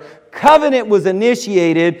together, covenant was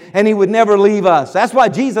initiated and He would never leave us. That's why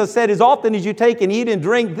Jesus said, as often as you take and eat and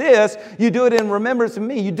drink this, you do it in remembrance of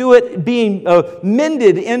me. You do it being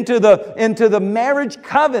mended into the marriage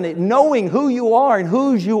covenant, knowing who you are and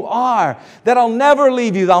whose you are, that I'll never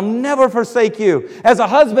leave you, I'll never forsake you. As a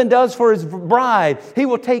husband does for his bride, he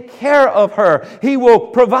will take care of her. He will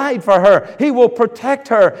provide for her. He will protect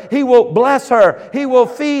her. He will bless her. He will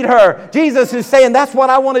feed her. Jesus is saying, that's what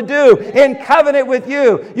I want to do in covenant with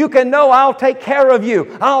you. You can know I'll take care of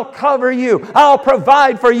you. I'll cover you. I'll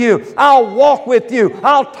provide for you. I'll walk with you.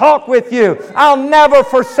 I'll talk with you. I'll never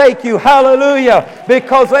forsake you. Hallelujah.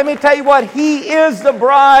 Because let me tell you what, He is the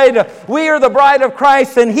bride. We are the bride of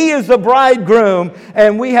Christ and He is the bridegroom.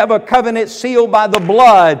 And we have a covenant sealed by the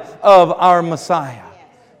blood of our Messiah.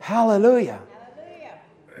 Hallelujah.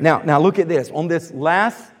 Now look at this. On this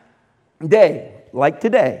last day, like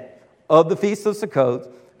today, of the Feast of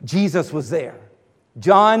Sukkot, Jesus was there.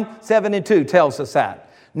 John 7:2 tells us that.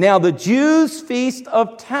 Now the Jews' Feast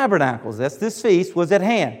of Tabernacles, that's this feast, was at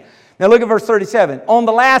hand. Now look at verse 37. On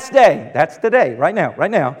the last day, that's today, right now.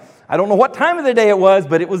 I don't know what time of the day it was,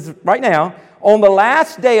 but it was right now. On the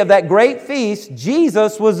last day of that great feast,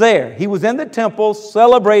 Jesus was there. He was in the temple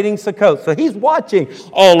celebrating Sukkot. So He's watching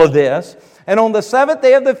all of this. And on the seventh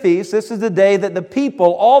day of the feast, this is the day that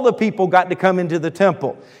all the people got to come into the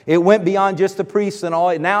temple. It went beyond just the priests and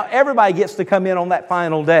all. Now everybody gets to come in on that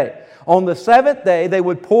final day. On the seventh day, they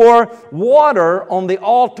would pour water on the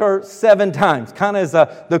altar 7 times, kind of as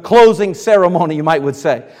the closing ceremony, you might would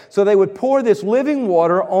say. So they would pour this living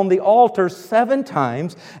water on the altar 7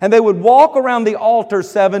 times, and they would walk around the altar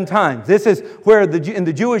 7 times. This is where in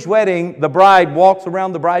the Jewish wedding, the bride walks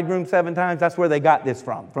around the bridegroom 7 times. That's where they got this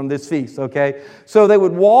from this feast, okay? So they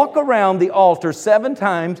would walk around the altar 7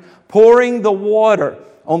 times, pouring the water.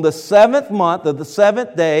 On the 7th month of the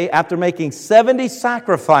 7th day, after making 70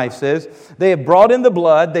 sacrifices, they have brought in the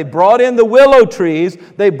blood, they brought in the willow trees,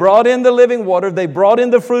 they brought in the living water, they brought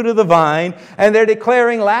in the fruit of the vine, and they're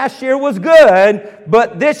declaring last year was good,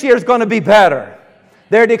 but this year's going to be better.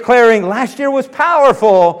 They're declaring last year was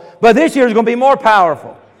powerful, but this year's going to be more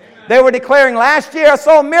powerful. They were declaring last year I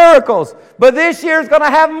saw miracles, but this year's going to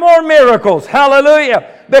have more miracles.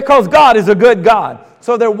 Hallelujah. Because God is a good God.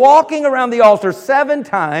 So they're walking around the altar 7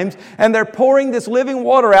 times, and they're pouring this living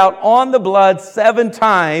water out on the blood 7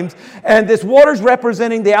 times. And this water's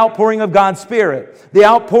representing the outpouring of God's Spirit, the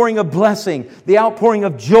outpouring of blessing, the outpouring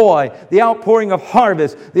of joy, the outpouring of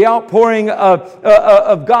harvest, the outpouring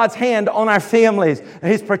of God's hand on our families,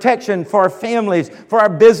 His protection for our families, for our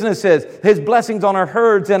businesses, His blessings on our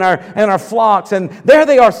herds and our flocks. And there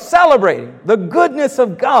they are celebrating the goodness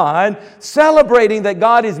of God, celebrating that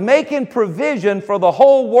God is making provision for the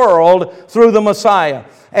whole world through the Messiah.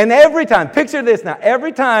 And every time, picture this now,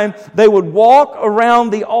 every time they would walk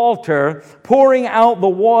around the altar pouring out the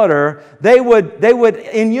water, they would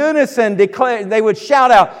in unison declare, they would shout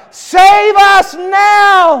out, "Save us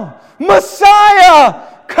now! Messiah,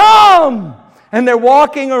 come!" And they're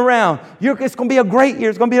walking around. It's going to be a great year.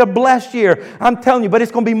 It's going to be a blessed year. I'm telling you, but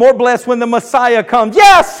it's going to be more blessed when the Messiah comes.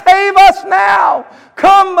 Yes, save us now.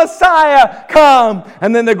 Come, Messiah, come.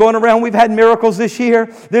 And then they're going around. We've had miracles this year.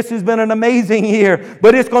 This has been an amazing year.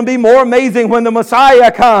 But it's going to be more amazing when the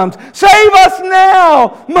Messiah comes. Save us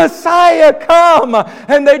now. Messiah, come.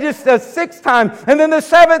 And they just, the 6th time. And then the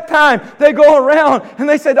 7th time, they go around. And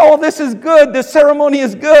they said, oh, this is good. The ceremony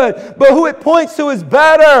is good. But who it points to is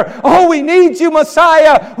better. Oh, we need you,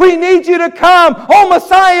 Messiah. We need you to come. Oh,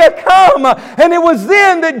 Messiah, come. And it was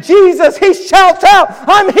then that Jesus, He shouts out,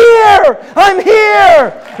 I'm here. I'm here.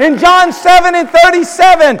 In John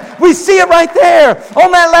 7:37, we see it right there.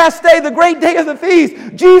 On that last day, the great day of the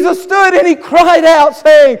feast, Jesus stood and He cried out,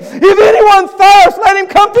 saying, if anyone thirsts, let him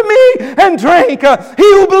come to me and drink. He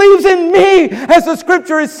who believes in me, as the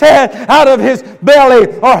scripture has said, out of his belly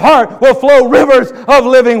or heart will flow rivers of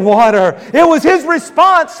living water. It was His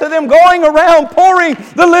response to them going around pouring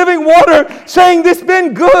the living water, saying, this has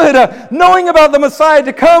been good. Knowing about the Messiah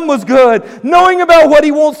to come was good. Knowing about what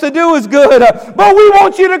He wants to do is good. But we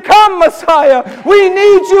want you to come, Messiah. We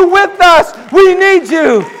need you with us. We need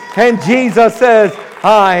you. And Jesus says,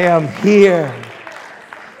 I am here.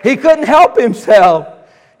 He couldn't help Himself.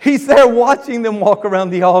 He's there watching them walk around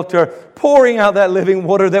the altar, pouring out that living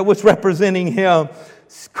water that was representing Him,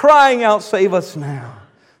 crying out, save us now.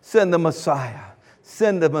 Send the Messiah.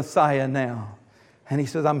 Send the Messiah now. And He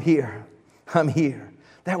says, I'm here. I'm here.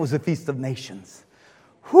 That was the Feast of Nations.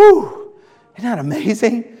 Whew! Isn't that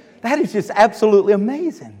amazing? That is just absolutely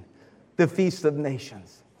amazing. The Feast of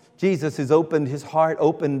Nations. Jesus has opened His heart,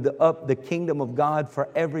 opened up the kingdom of God for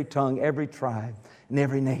every tongue, every tribe, and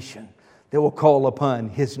every nation that will call upon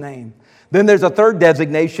His name. Then there's a third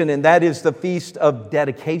designation, and that is the Feast of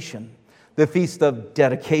Dedication. The Feast of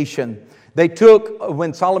Dedication. They took,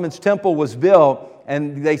 when Solomon's temple was built,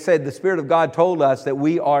 and they said the Spirit of God told us that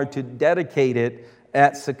we are to dedicate it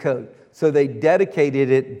at Sukkot. So they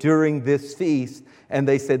dedicated it during this feast, and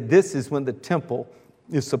they said this is when the temple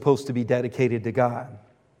is supposed to be dedicated to God.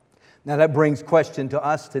 Now that brings question to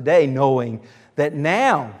us today, knowing that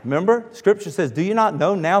now, remember, Scripture says, do you not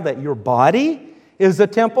know now that your body is the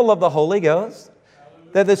temple of the Holy Ghost?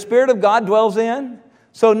 That the Spirit of God dwells in?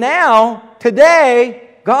 So now,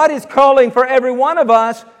 today, God is calling for every one of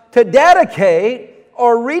us to dedicate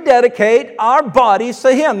or rededicate our bodies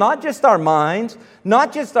to Him. Not just our minds,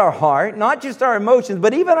 not just our heart, not just our emotions,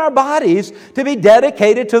 but even our bodies to be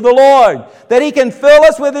dedicated to the Lord. That He can fill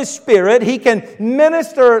us with His Spirit. He can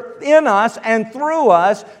minister in us and through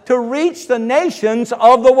us to reach the nations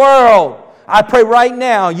of the world. I pray right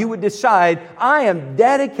now you would decide, I am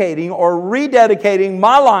dedicating or rededicating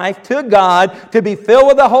my life to God to be filled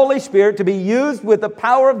with the Holy Spirit, to be used with the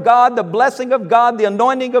power of God, the blessing of God, the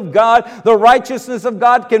anointing of God, the righteousness of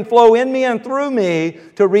God can flow in me and through me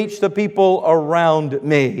to reach the people around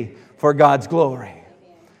me for God's glory.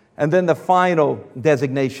 And then the final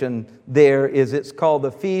designation there is, it's called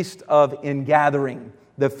the Feast of Ingathering.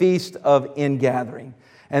 The Feast of Ingathering.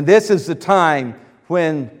 And this is the time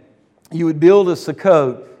when you would build a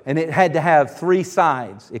Sukkot, and it had to have 3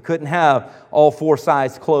 sides. It couldn't have all 4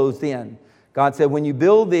 sides closed in. God said, when you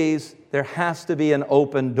build these, there has to be an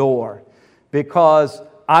open door, because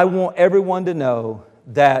I want everyone to know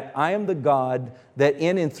that I am the God that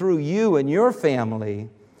in and through you and your family,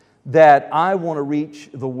 that I want to reach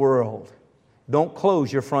the world. Don't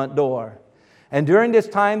close your front door. And during this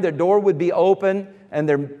time, their door would be open and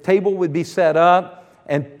their table would be set up,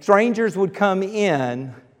 and strangers would come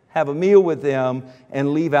in, have a meal with them,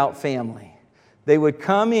 and leave out family. They would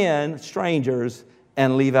come in, strangers,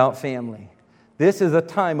 and leave out family. This is a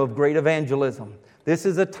time of great evangelism. This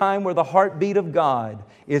is a time where the heartbeat of God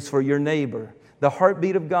is for your neighbor. The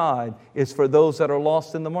heartbeat of God is for those that are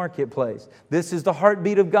lost in the marketplace. This is the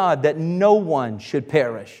heartbeat of God, that no one should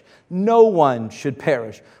perish. No one should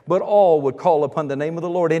perish, but all would call upon the name of the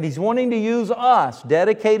Lord. And He's wanting to use us,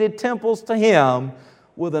 dedicated temples to Him,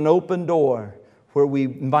 with an open door where we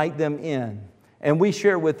invite them in. And we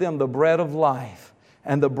share with them the bread of life.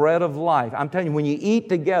 And the bread of life, I'm telling you, when you eat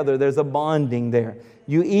together, there's a bonding there.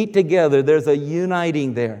 You eat together, there's a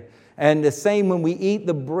uniting there. And the same when we eat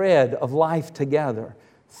the bread of life together,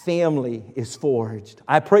 family is forged.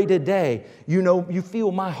 I pray today, you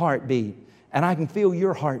feel my heartbeat, and I can feel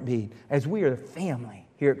your heartbeat as we are a family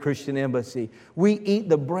here at Christian Embassy. We eat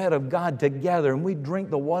the bread of God together, and we drink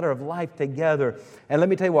the water of life together. And let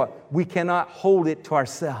me tell you what, we cannot hold it to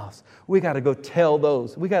ourselves. We got to go tell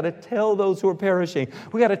those. We got to tell those who are perishing.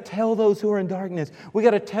 We got to tell those who are in darkness. We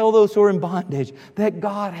got to tell those who are in bondage that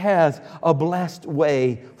God has a blessed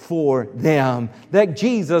way for them. That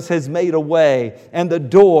Jesus has made a way and the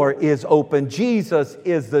door is open. Jesus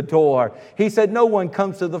is the door. He said, no one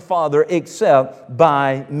comes to the Father except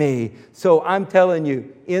by me. So I'm telling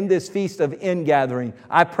you, in this feast of ingathering,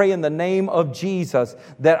 I pray in the name of Jesus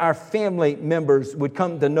that our family members would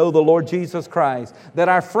come to know the Lord Jesus Christ, that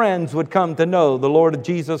our friends would come to know the Lord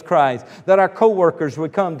Jesus Christ, that our co-workers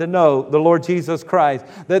would come to know the Lord Jesus Christ,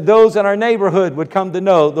 that those in our neighborhood would come to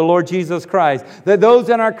know the Lord Jesus Christ, that those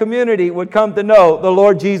in our community would come to know the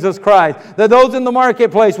Lord Jesus Christ, that those in the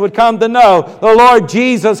marketplace would come to know the Lord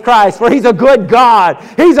Jesus Christ, for He's a good God,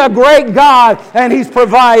 He's a great God, and He's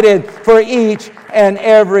provided for each and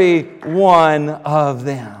every one of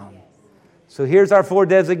them. So here's our 4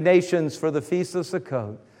 designations for the Feast of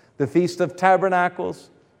Sukkot. The Feast of Tabernacles,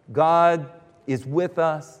 God is with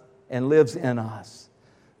us and lives in us.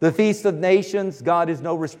 The Feast of Nations, God is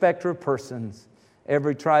no respecter of persons.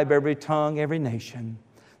 Every tribe, every tongue, every nation.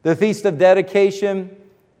 The Feast of Dedication,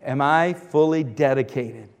 am I fully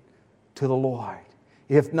dedicated to the Lord?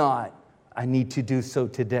 If not, I need to do so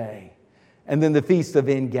today. And then the Feast of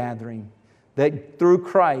Ingathering, that through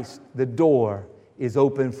Christ, the door is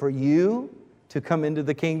open for you to come into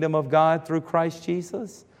the kingdom of God through Christ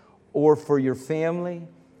Jesus, or for your family,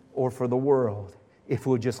 or for the world, if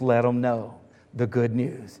we'll just let them know the good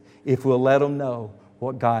news, if we'll let them know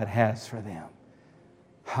what God has for them.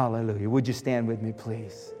 Hallelujah. Would you stand with me,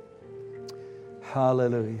 please?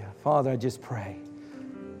 Hallelujah. Father, I just pray,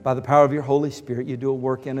 by the power of your Holy Spirit, you do a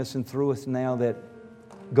work in us and through us now that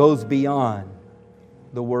goes beyond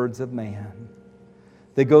the words of man,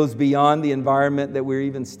 that goes beyond the environment that we're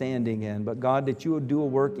even standing in. But God, that you would do a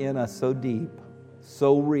work in us so deep,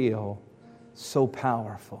 so real, so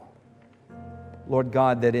powerful. Lord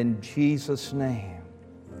God, that in Jesus' name,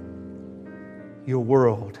 your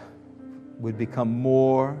world would become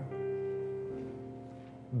more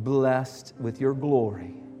blessed with your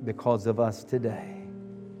glory because of us today.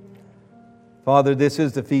 Father, this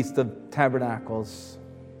is the Feast of Tabernacles.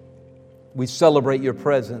 We celebrate your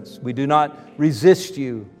presence. We do not resist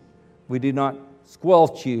you. We do not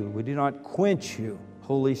squelch you. We do not quench you.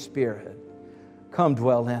 Holy Spirit, come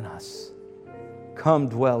dwell in us. Come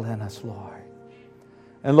dwell in us, Lord.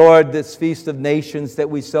 And Lord, this Feast of Nations that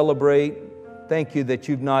we celebrate, thank you that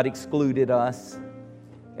you've not excluded us.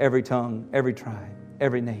 Every tongue, every tribe,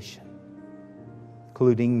 every nation,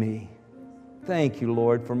 including me. Thank you,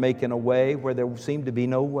 Lord, for making a way where there seemed to be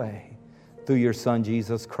no way through your Son,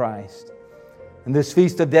 Jesus Christ. And this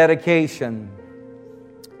Feast of Dedication,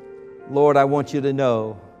 Lord, I want you to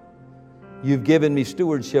know you've given me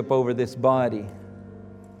stewardship over this body.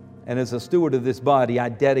 And as a steward of this body, I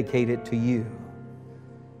dedicate it to you.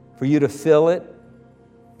 For you to fill it,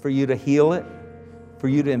 for you to heal it, for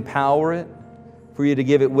you to empower it, for you to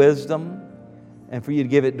give it wisdom, and for you to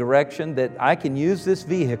give it direction, that I can use this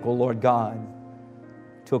vehicle, Lord God,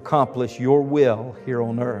 to accomplish your will here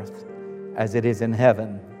on earth as it is in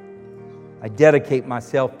heaven. I dedicate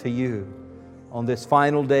myself to you on this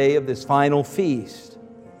final day of this final feast.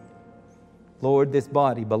 Lord, this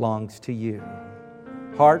body belongs to you.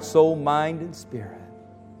 Heart, soul, mind, and spirit,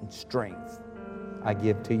 and strength. I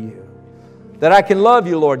give to you. That I can love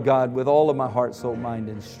you, Lord God, with all of my heart, soul, mind,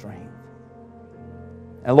 and strength.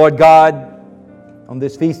 And Lord God, on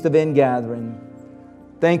this Feast of Ingathering,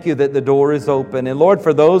 thank you that the door is open. And Lord,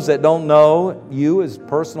 for those that don't know you as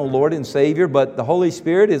personal Lord and Savior, but the Holy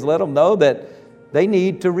Spirit has let them know that they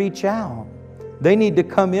need to reach out. They need to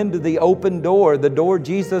come into the open door, the door,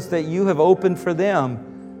 Jesus, that you have opened for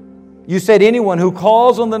them. You said anyone who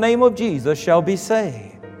calls on the name of Jesus shall be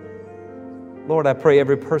saved. Lord, I pray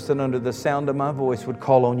every person under the sound of my voice would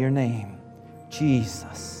call on your name.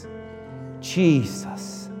 Jesus.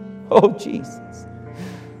 Jesus. Oh, Jesus.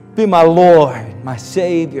 Be my Lord, my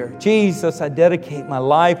Savior. Jesus, I dedicate my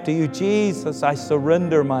life to you. Jesus, I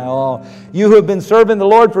surrender my all. You who have been serving the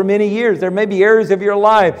Lord for many years, there may be areas of your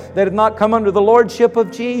life that have not come under the Lordship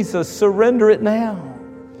of Jesus. Surrender it now.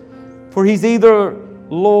 For He's either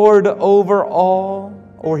Lord over all,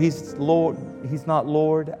 or He's not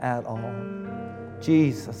Lord at all.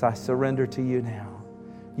 Jesus, I surrender to you now.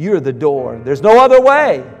 You're the door. There's no other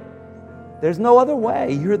way. There's no other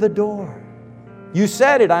way. You're the door. You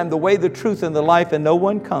said it, I'm the way, the truth, and the life, and no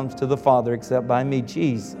one comes to the Father except by me,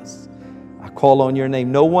 Jesus. I call on your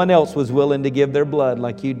name. No one else was willing to give their blood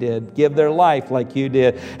like you did, give their life like you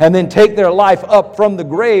did, and then take their life up from the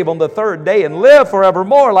grave on the third day and live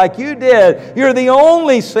forevermore like you did. You're the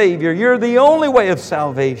only Savior. You're the only way of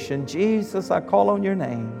salvation. Jesus, I call on your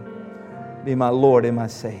name. Be my Lord and my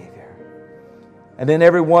Savior. And then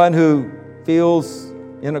everyone who feels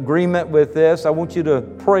in agreement with this, I want you to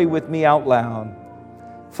pray with me out loud.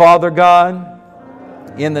 Father God,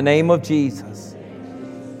 in the name of Jesus,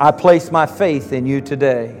 I place my faith in you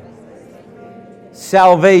today.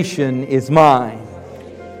 Salvation is mine.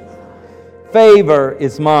 Favor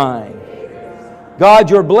is mine. God,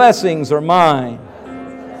 your blessings are mine.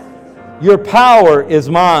 Your power is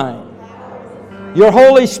mine. Your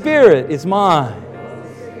Holy Spirit is mine.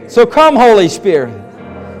 So come, Holy Spirit,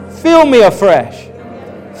 fill me afresh.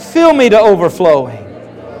 Fill me to overflowing.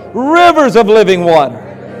 Rivers of living water.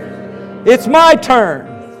 It's my turn.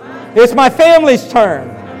 It's my family's turn.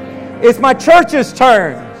 It's my church's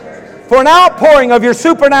turn for an outpouring of your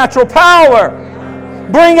supernatural power.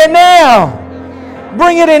 Bring it now.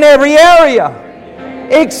 Bring it in every area,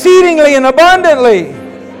 exceedingly and abundantly,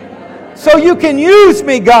 so you can use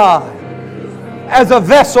me, God, as a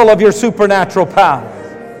vessel of your supernatural power.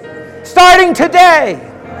 Starting today,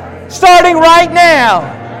 starting right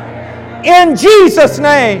now, in Jesus'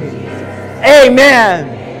 name,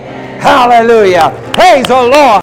 amen. Hallelujah. Praise the Lord.